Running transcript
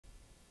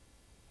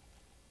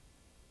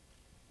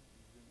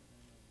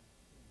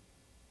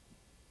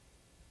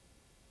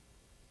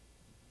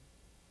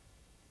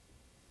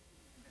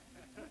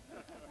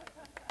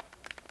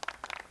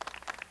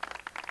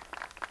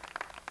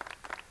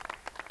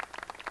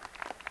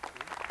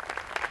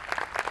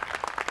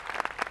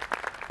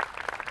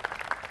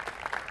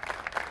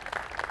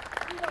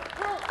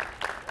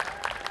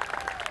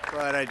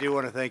I do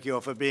want to thank you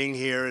all for being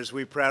here as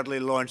we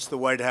proudly launch the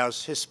White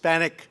House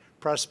Hispanic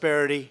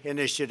Prosperity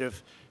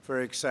Initiative.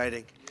 Very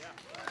exciting.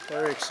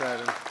 Very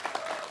exciting.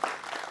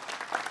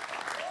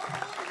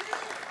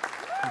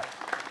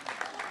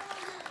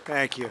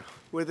 Thank you.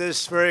 With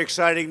this very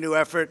exciting new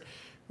effort,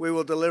 we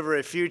will deliver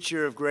a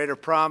future of greater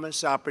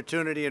promise,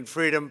 opportunity, and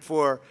freedom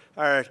for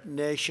our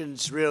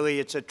nations.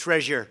 Really, it's a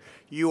treasure.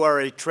 You are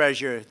a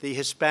treasure. The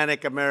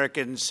Hispanic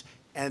Americans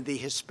and the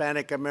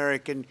Hispanic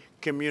American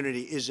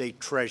community is a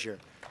treasure.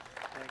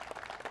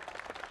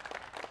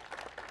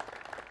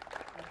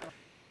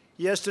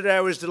 Yesterday, I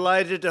was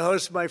delighted to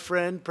host my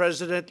friend,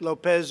 President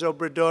López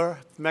Obrador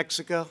of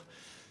Mexico,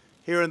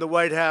 here in the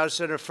White House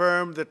and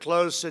affirm the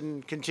close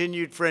and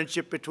continued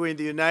friendship between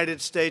the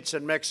United States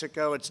and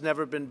Mexico. It's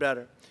never been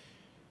better.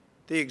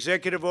 The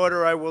executive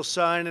order I will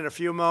sign in a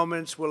few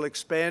moments will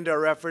expand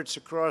our efforts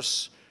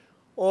across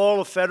all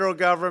of federal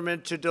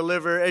government to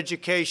deliver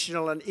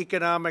educational and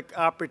economic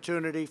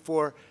opportunity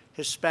for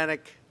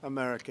Hispanic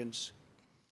Americans.